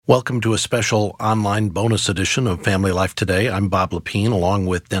Welcome to a special online bonus edition of Family Life Today. I'm Bob Lepine, along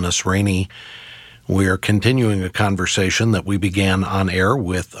with Dennis Rainey. We are continuing a conversation that we began on air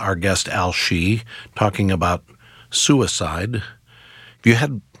with our guest Al Shee, talking about suicide. Have you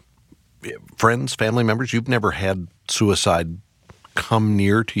had friends, family members? You've never had suicide come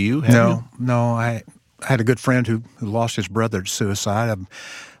near to you, have you? No. I had a good friend who lost his brother to suicide.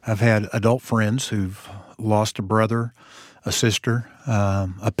 I've had adult friends who've lost a brother, a sister,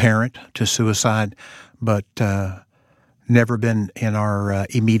 a parent to suicide, but never been in our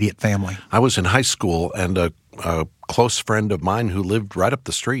immediate family. I was in high school, and a close friend of mine who lived right up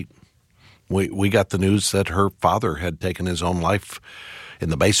the street, we got the news that her father had taken his own life in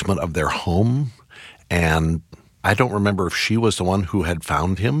the basement of their home, and I don't remember if she was the one who had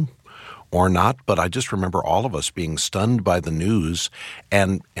found him or not, but I just remember all of us being stunned by the news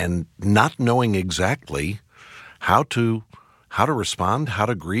and not knowing exactly how to respond, how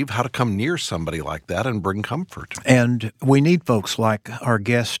to grieve, how to come near somebody like that and bring comfort. And we need folks like our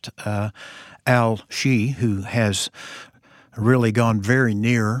guest, Al Shee, who has really gone very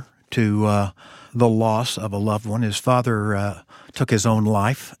near to the loss of a loved one. His father took his own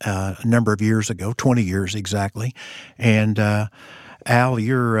life a number of years ago, 20 years exactly. And Al,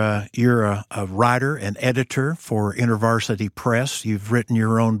 you're a writer and editor for InterVarsity Press. You've written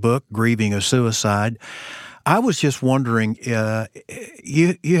your own book, Grieving a Suicide. I was just wondering,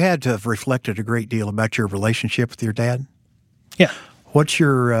 you had to have reflected a great deal about your relationship with your dad. Yeah. What's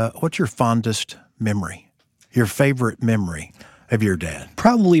your fondest memory, your favorite memory of your dad?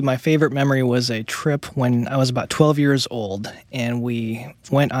 Probably my favorite memory was a trip when I was about 12 years old, and we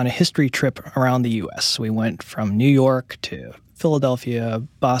went on a history trip around the U.S. We went from New York to Philadelphia,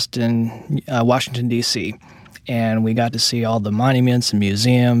 Boston, Washington, D.C., and we got to see all the monuments and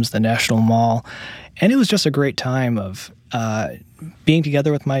museums, the National Mall. And it was just a great time of being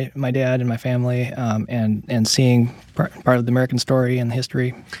together with my dad and my family and seeing part of the American story and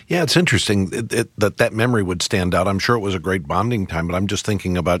history. Yeah, it's interesting that memory would stand out. I'm sure it was a great bonding time, but I'm just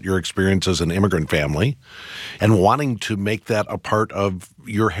thinking about your experience as an immigrant family and wanting to make that a part of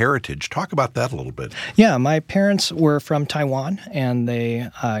your heritage. Talk about that a little bit. Yeah, my parents were from Taiwan, and they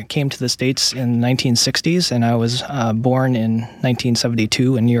came to the States in the 1960s, and I was born in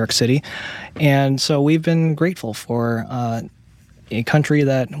 1972 in New York City. And so we've been grateful for a country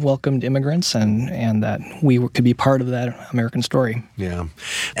that welcomed immigrants and that we could be part of that American story. Yeah.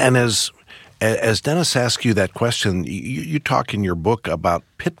 And as Dennis asked you that question, you talk in your book about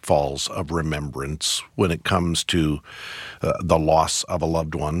pitfalls of remembrance when it comes to the loss of a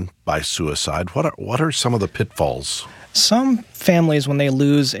loved one by suicide. What are some of the pitfalls? Some families, when they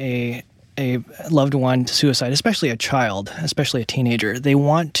lose a loved one to suicide, especially a child, especially a teenager, they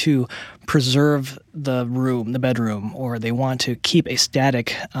want to preserve the bedroom, or they want to keep a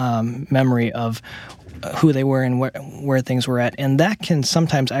static memory of who they were and where things were at. And that can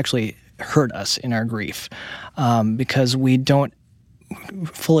sometimes actually hurt us in our grief because we don't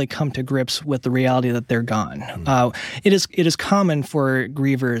fully come to grips with the reality that they're gone. It is common for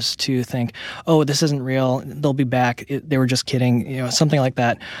grievers to think, "Oh, this isn't real. They'll be back. They were just kidding," something like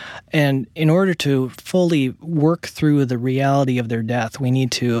that. And in order to fully work through the reality of their death, we need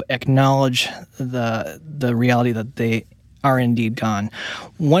to acknowledge the reality that they are indeed gone.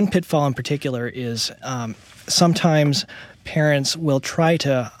 One pitfall in particular is sometimes parents will try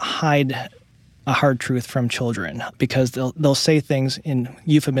to hide a hard truth from children because they'll say things in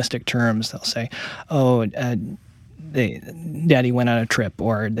euphemistic terms. They'll say, "Oh, Daddy went on a trip,"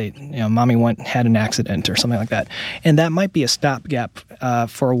 or Mommy had an accident, or something like that. And that might be a stopgap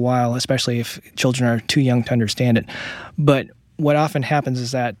for a while, especially if children are too young to understand it. But what often happens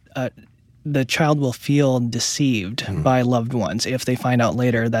is that the child will feel deceived by loved ones if they find out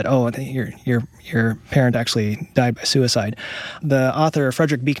later that, oh, your parent actually died by suicide. The author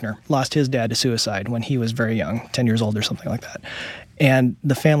Frederick Buechner lost his dad to suicide when he was very young, 10 years old or something like that. And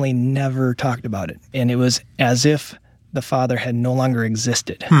the family never talked about it. And it was as if the father had no longer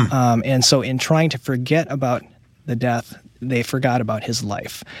existed. And so in trying to forget about the death, they forgot about his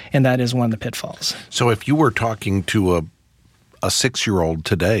life. And that is one of the pitfalls. So if you were talking to a 6-year-old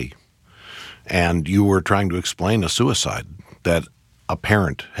today, and you were trying to explain a suicide, that a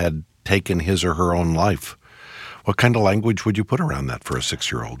parent had taken his or her own life, what kind of language would you put around that for a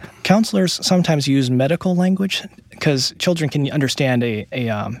 6-year-old? Counselors sometimes use medical language because children can understand a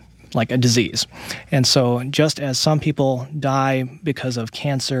disease. And so just as some people die because of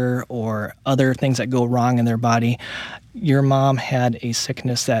cancer or other things that go wrong in their body, your mom had a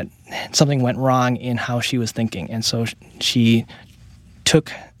sickness that something went wrong in how she was thinking. And so she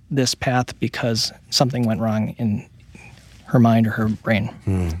took this path because something went wrong in her mind or her brain.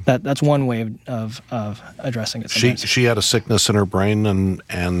 That's one way of addressing it. She had a sickness in her brain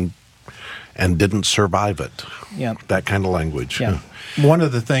and didn't survive it. Yeah. That kind of language. Yeah. One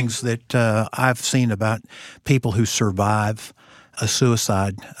of the things that I've seen about people who survive a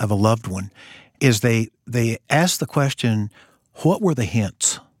suicide of a loved one is they ask the question, what were the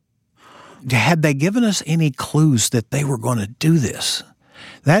hints? Had they given us any clues that they were going to do this?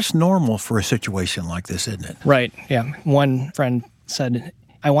 That's normal for a situation like this, isn't it? Right, yeah. One friend said,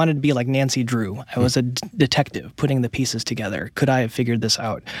 I wanted to be like Nancy Drew. I was a detective putting the pieces together. Could I have figured this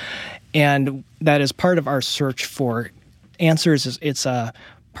out? And that is part of our search for answers. It's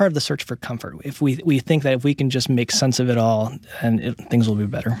part of the search for comfort. If we think that if we can just make sense of it all, and things will be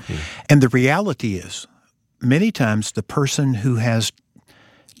better. And the reality is, many times the person who has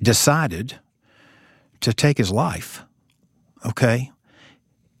decided to take his life, okay,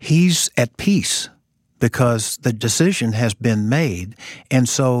 he's at peace because the decision has been made. And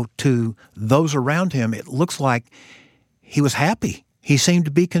so to those around him, it looks like he was happy. He seemed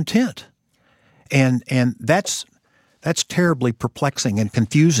to be content. And that's terribly perplexing and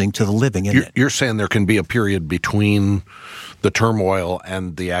confusing to the living, isn't it? You're saying there can be a period between the turmoil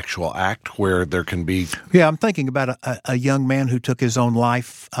and the actual act where there can be... Yeah, I'm thinking about a young man who took his own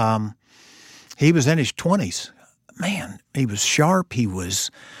life. He was in his 20s. Man, he was sharp. He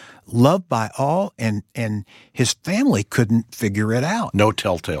was loved by all, and his family couldn't figure it out. No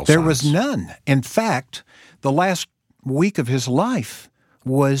telltale signs. There was none. In fact, the last week of his life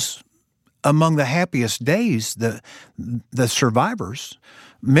was among the happiest days. The survivors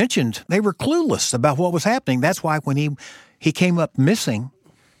mentioned they were clueless about what was happening. That's why when he came up missing,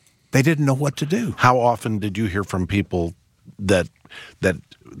 they didn't know what to do. How often did you hear from people that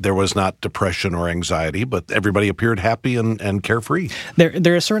there was not depression or anxiety, but everybody appeared happy and carefree?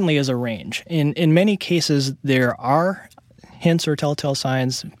 There certainly is a range. In many cases, there are hints or telltale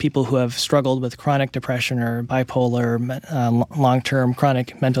signs. People who have struggled with chronic depression or bipolar, long-term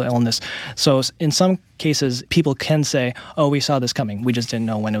chronic mental illness. So in some cases, people can say, oh, we saw this coming. We just didn't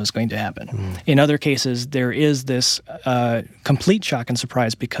know when it was going to happen. In other cases, there is this complete shock and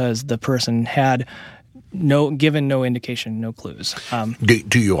surprise because the person had given no indication, no clues.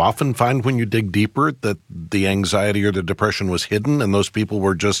 Do you often find when you dig deeper that the anxiety or the depression was hidden and those people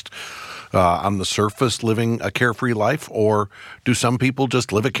were just on the surface living a carefree life? Or do some people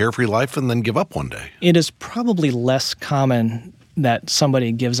just live a carefree life and then give up one day? It is probably less common that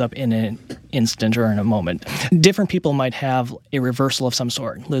somebody gives up in an instant or in a moment. Different people might have a reversal of some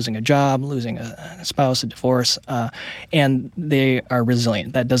sort, losing a job, losing a spouse, a divorce, and they are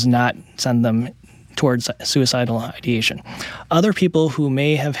resilient. That does not send them towards suicidal ideation. Other people who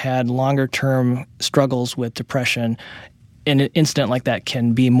may have had longer-term struggles with depression, an incident like that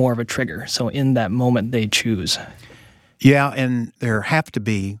can be more of a trigger. So in that moment, they choose. Yeah, and there have to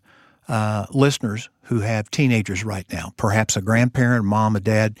be listeners who have teenagers right now, perhaps a grandparent, mom, a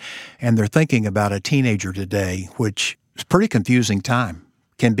dad, and they're thinking about a teenager today, which is a pretty confusing time,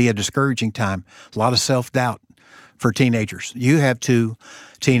 can be a discouraging time, a lot of self-doubt for teenagers. You have 2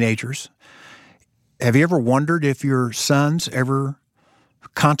 teenagers. Have you ever wondered if your sons ever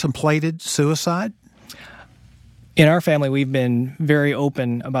contemplated suicide? In our family, we've been very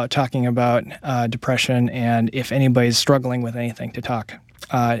open about talking about depression and if anybody's struggling with anything to talk.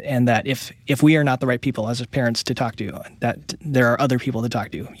 And that if we are not the right people as parents to talk to, that there are other people to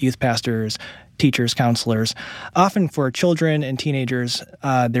talk to, youth pastors, teachers, counselors. Often for children and teenagers,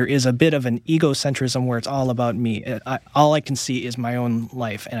 there is a bit of an egocentrism where it's all about me. All I can see is my own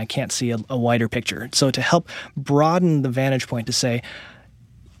life, and I can't see a wider picture. So to help broaden the vantage point to say,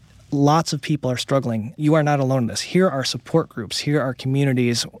 lots of people are struggling. You are not alone in this. Here are support groups. Here are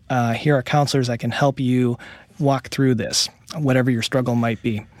communities. Here are counselors that can help you walk through this, whatever your struggle might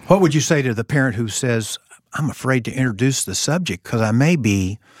be. What would you say to the parent who says, I'm afraid to introduce the subject because I may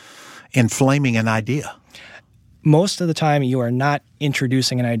be inflaming an idea? Most of the time, you are not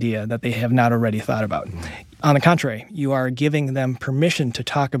introducing an idea that they have not already thought about. On the contrary, you are giving them permission to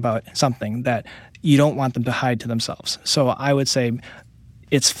talk about something that you don't want them to hide to themselves. So I would say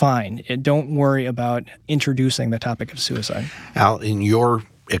it's fine. Don't worry about introducing the topic of suicide. Al, in your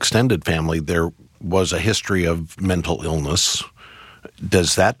extended family, there was a history of mental illness.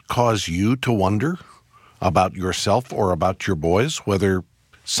 Does that cause you to wonder about yourself or about your boys, whether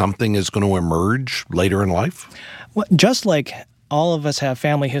something is going to emerge later in life? Well, just like all of us have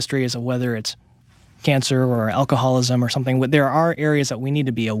family histories of whether it's cancer or alcoholism or something. There are areas that we need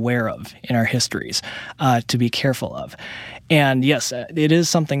to be aware of in our histories, to be careful of. And yes, it is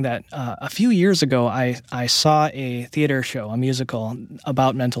something that a few years ago I saw a theater show, a musical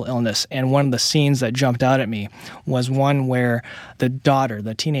about mental illness, and one of the scenes that jumped out at me was one where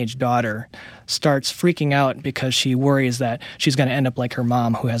the teenage daughter, starts freaking out because she worries that she's going to end up like her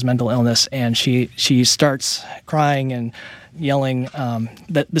mom who has mental illness, and she starts crying and yelling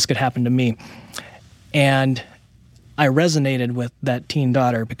that this could happen to me. And I resonated with that teen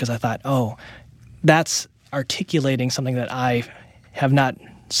daughter because I thought, oh, that's articulating something that I have not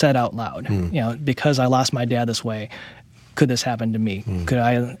said out loud. Because I lost my dad this way, could this happen to me? Could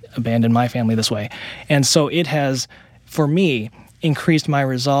I abandon my family this way? And so it has, for me, increased my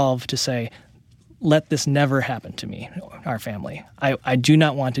resolve to say, let this never happen to me, our family. I do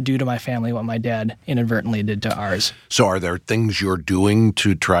not want to do to my family what my dad inadvertently did to ours. So are there things you're doing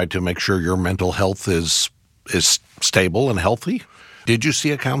to try to make sure your mental health is stable and healthy? Did you see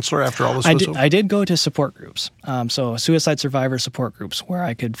a counselor after all this was over? I did go to support groups, so suicide survivor support groups, where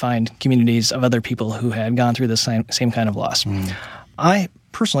I could find communities of other people who had gone through the same kind of loss. I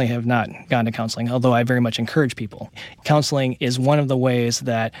personally have not gone to counseling, although I very much encourage people. Counseling is one of the ways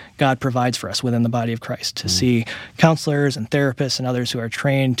that God provides for us within the body of Christ, to see counselors and therapists and others who are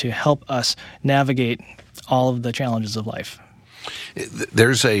trained to help us navigate all of the challenges of life.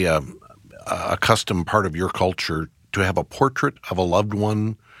 There's a custom part of your culture to have a portrait of a loved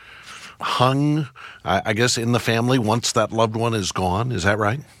one hung, I guess, in the family once that loved one is gone. Is that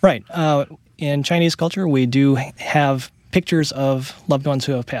right? Right. In Chinese culture, we do have pictures of loved ones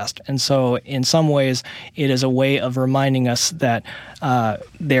who have passed. And so in some ways, it is a way of reminding us that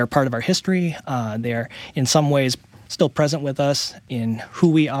they're part of our history. They're in some ways still present with us in who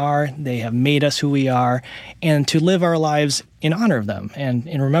we are. They have made us who we are, and to live our lives in honor of them and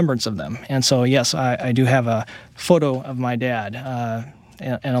in remembrance of them. And so, yes, I do have a photo of my dad,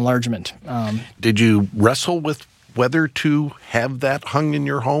 an enlargement. Did you wrestle with whether to have that hung in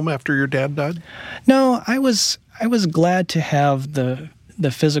your home after your dad died? No, I was glad to have the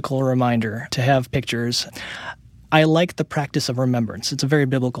physical reminder, to have pictures. I like the practice of remembrance. It's a very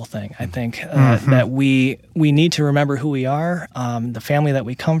biblical thing, I think, that we need to remember who we are, the family that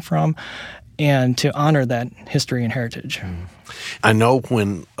we come from, and to honor that history and heritage. I know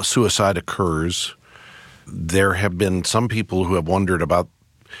when a suicide occurs, there have been some people who have wondered about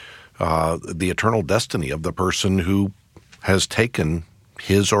the eternal destiny of the person who has taken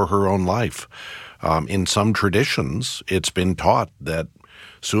his or her own life. In some traditions, it's been taught that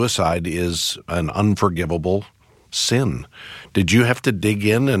suicide is an unforgivable sin. Did you have to dig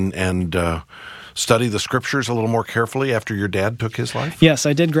in and study the scriptures a little more carefully after your dad took his life? Yes,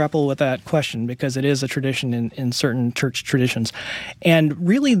 I did grapple with that question because it is a tradition in certain church traditions. And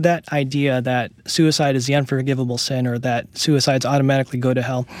really that idea that suicide is the unforgivable sin, or that suicides automatically go to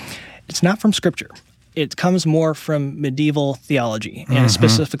hell, it's not from Scripture. It comes more from medieval theology, and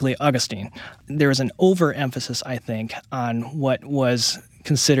specifically Augustine. There is an overemphasis, I think, on what was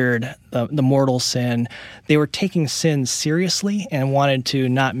considered the mortal sin. They were taking sin seriously and wanted to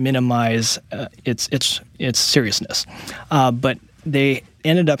not minimize its seriousness. But they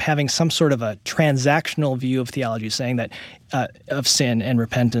ended up having some sort of a transactional view of theology, saying that of sin and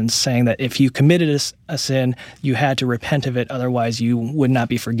repentance, saying that if you committed a sin, you had to repent of it, otherwise you would not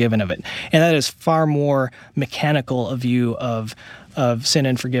be forgiven of it. And that is far more mechanical a view of sin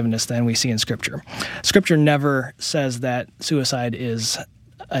and forgiveness than we see in Scripture. Scripture never says that suicide is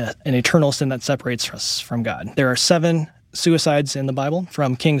an eternal sin that separates us from God. There are 7 suicides in the Bible,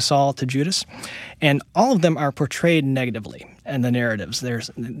 from King Saul to Judas, and all of them are portrayed negatively in the narratives.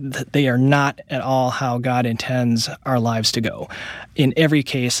 They are not at all how God intends our lives to go. In every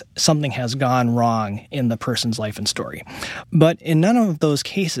case, something has gone wrong in the person's life and story. But in none of those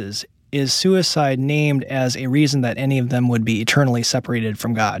cases is suicide named as a reason that any of them would be eternally separated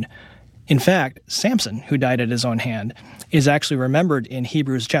from God. In fact, Samson, who died at his own hand, is actually remembered in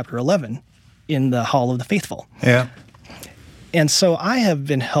Hebrews chapter 11 in the Hall of the Faithful. Yeah. And so I have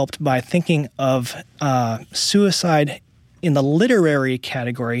been helped by thinking of suicide in the literary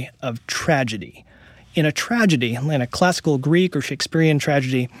category of tragedy. In a tragedy, in a classical Greek or Shakespearean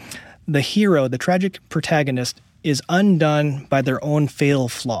tragedy, the hero, the tragic protagonist, is undone by their own fatal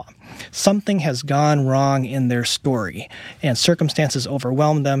flaw. Something has gone wrong in their story, and circumstances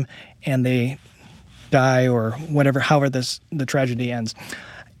overwhelm them, and they die, or however the tragedy ends.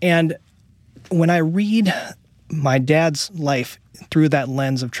 And when I read my dad's life through that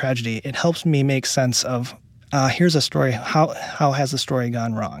lens of tragedy, it helps me make sense of, here's a story, how has the story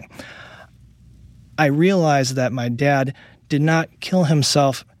gone wrong? I realized that my dad did not kill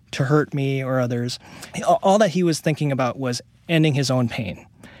himself to hurt me or others. All that he was thinking about was ending his own pain.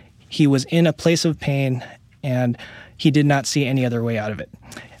 He was in a place of pain, and he did not see any other way out of it.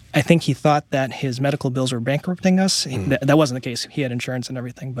 I think he thought that his medical bills were bankrupting us. That wasn't the case. He had insurance and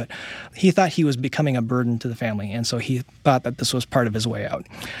everything, but he thought he was becoming a burden to the family, and so he thought that this was part of his way out.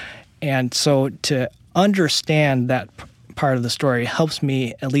 And so to understand that part of the story helps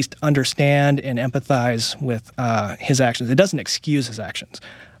me at least understand and empathize with his actions. It doesn't excuse his actions,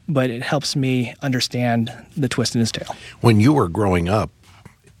 but it helps me understand the twist in his tail. When you were growing up,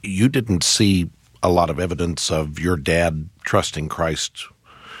 you didn't see a lot of evidence of your dad trusting Christ.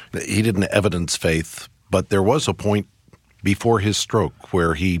 He didn't evidence faith, but there was a point before his stroke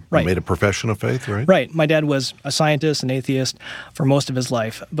where he made a profession of faith, right? Right. My dad was a scientist, an atheist for most of his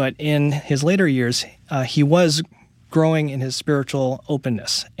life, but in his later years, he was growing in his spiritual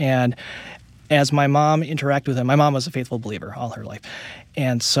openness. And as my mom interacted with him, my mom was a faithful believer all her life.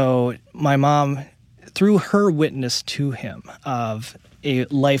 And so my mom, through her witness to him of a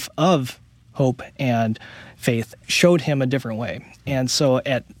life of hope and faith, showed him a different way. And so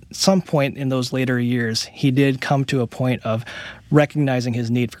at some point in those later years, he did come to a point of recognizing his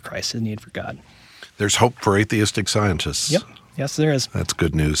need for Christ, his need for God. There's hope for atheistic scientists. Yep. Yes, there is. That's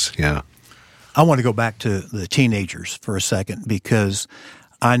good news, yeah. I want to go back to the teenagers for a second, because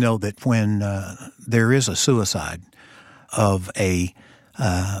I know that when there is a suicide of a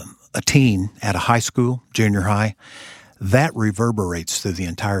teen at a high school, junior high, that reverberates through the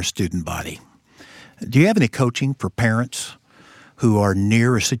entire student body. Do you have any coaching for parents who are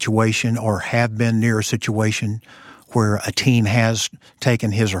near a situation or have been near a situation where a teen has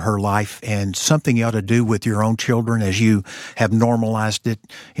taken his or her life, and something you ought to do with your own children as you have normalized it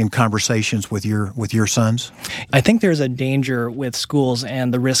in conversations with your sons? I think there's a danger with schools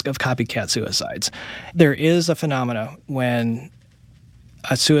and the risk of copycat suicides. There is a phenomena when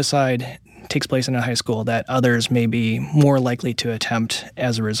a suicide takes place in a high school that others may be more likely to attempt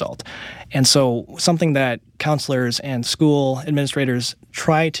as a result. And so something that counselors and school administrators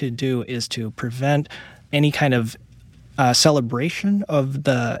try to do is to prevent any kind of celebration of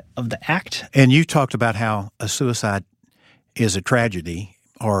the act. And you talked about how a suicide is a tragedy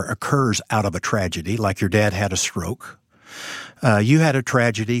or occurs out of a tragedy, like your dad had a stroke. You had a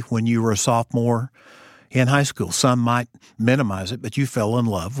tragedy when you were a sophomore in high school. Some might minimize it, but you fell in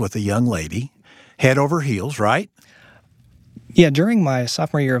love with a young lady, head over heels, right? Yeah, during my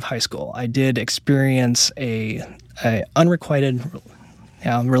sophomore year of high school, I did experience a unrequited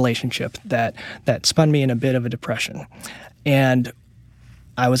relationship that spun me in a bit of a depression. And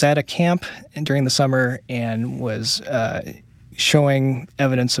I was at a camp during the summer and was showing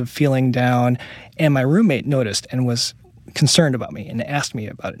evidence of feeling down, and my roommate noticed and was concerned about me and asked me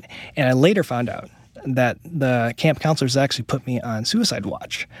about it. And I later found out that the camp counselors actually put me on suicide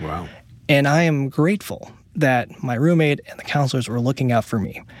watch. Wow. And I am grateful that my roommate and the counselors were looking out for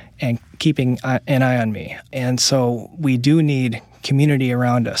me and keeping an eye on me. And so we do need community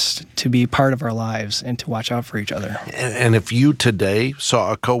around us to be part of our lives and to watch out for each other. And if you today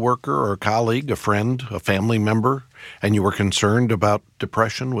saw a coworker or a colleague, a friend, a family member, and you were concerned about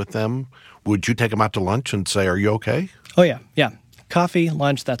depression with them, would you take them out to lunch and say, "Are you okay?" Oh, yeah. Yeah. Coffee,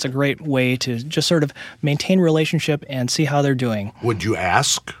 lunch, that's a great way to just sort of maintain relationship and see how they're doing. Would you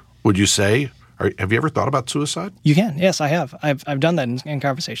ask? Would you say, have you ever thought about suicide? You can. Yes, I have. I've done that in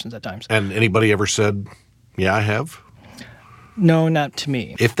conversations at times. And anybody ever said, "Yeah, I have"? No, not to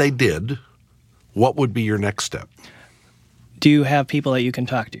me. If they did, what would be your next step? Do you have people that you can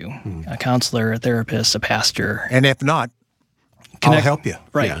talk to? A counselor, a therapist, a pastor? And if not, I'll help you.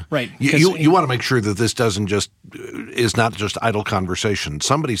 Right, Yeah. right. You want to make sure that this is not just idle conversation.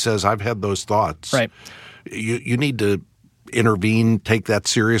 Somebody says, "I've had those thoughts." Right. You need to intervene, take that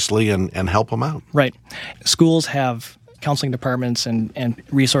seriously, and help them out. Right. Schools have counseling departments and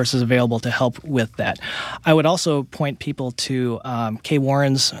resources available to help with that. I would also point people to Kay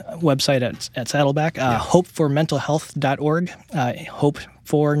Warren's website at Saddleback, hopeformentalhealth.org, hope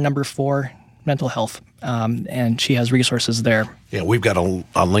for number 4 mental health, and she has resources there. Yeah, we've got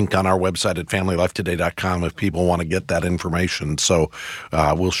a link on our website at familylifetoday.com if people want to get that information. So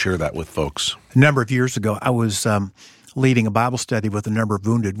we'll share that with folks. A number of years ago, I was leading a Bible study with a number of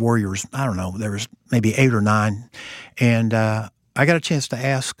wounded warriors. I don't know, there was maybe 8 or 9. And I got a chance to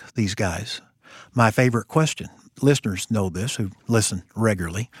ask these guys my favorite question. Listeners know this who listen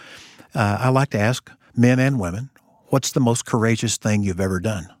regularly. I like to ask men and women, what's the most courageous thing you've ever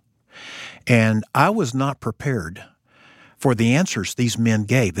done? And I was not prepared for the answers these men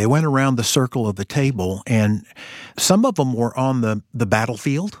gave. They went around the circle of the table, and some of them were on the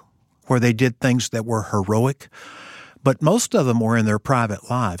battlefield where they did things that were heroic. But most of them were in their private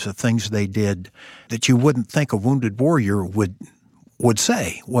lives, the things they did that you wouldn't think a wounded warrior would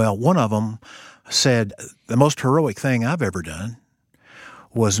say. Well, one of them said, the most heroic thing I've ever done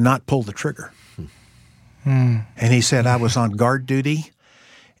was not pull the trigger. And he said, I was on guard duty,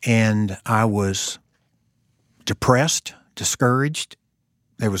 and I was depressed, discouraged.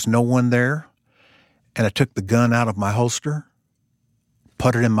 There was no one there. And I took the gun out of my holster,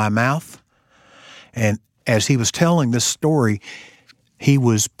 put it in my mouth, and as he was telling this story, he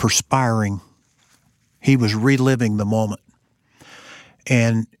was perspiring. He was reliving the moment.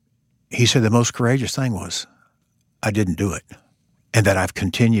 And he said the most courageous thing was, I didn't do it, and that I've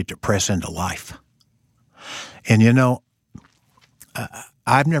continued to press into life. And you know,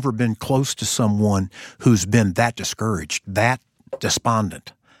 I've never been close to someone who's been that discouraged, that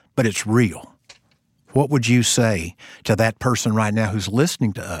despondent, but it's real. What would you say to that person right now who's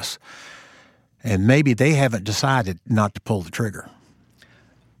listening to us, and maybe they haven't decided not to pull the trigger?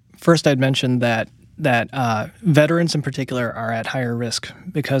 First, I'd mention that veterans in particular are at higher risk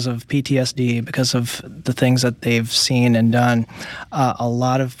because of PTSD, because of the things that they've seen and done. A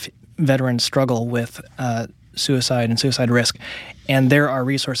lot of veterans struggle with suicide and suicide risk, and there are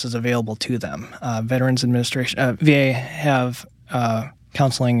resources available to them. Veterans Administration, VA have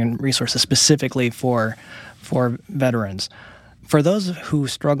counseling and resources specifically for veterans. For those who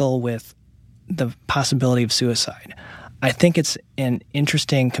struggle with the possibility of suicide, I think it's an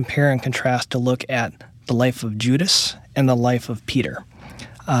interesting compare and contrast to look at the life of Judas and the life of Peter.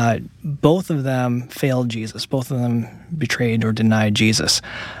 Both of them failed Jesus. Both of them betrayed or denied Jesus.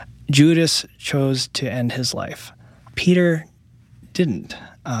 Judas chose to end his life. Peter didn't,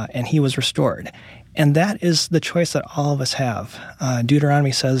 and he was restored. And that is the choice that all of us have.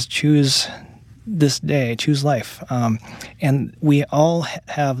 Deuteronomy says, choose this day, choose life. And we all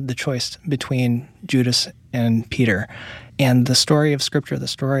have the choice between Judas and Peter. And the story of Scripture, the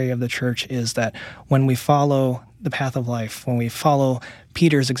story of the church is that when we follow the path of life, when we follow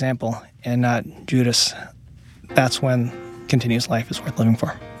Peter's example and not Judas, that's when continuous life is worth living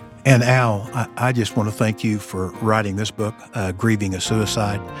for. And Al, I just want to thank you for writing this book, Grieving a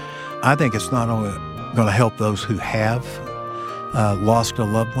Suicide. I think it's not only going to help those who have lost a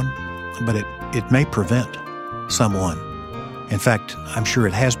loved one, but it may prevent someone. In fact, I'm sure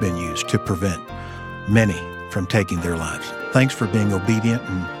it has been used to prevent many from taking their lives. Thanks for being obedient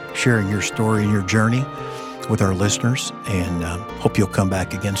and sharing your story and your journey with our listeners, and hope you'll come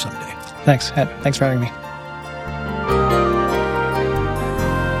back again someday. Thanks. Thanks for having me.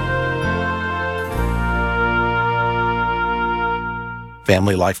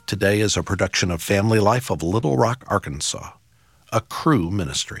 Family Life Today is a production of Family Life of Little Rock, Arkansas, a Cru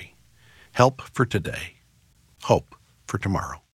ministry. Help for today, hope for tomorrow.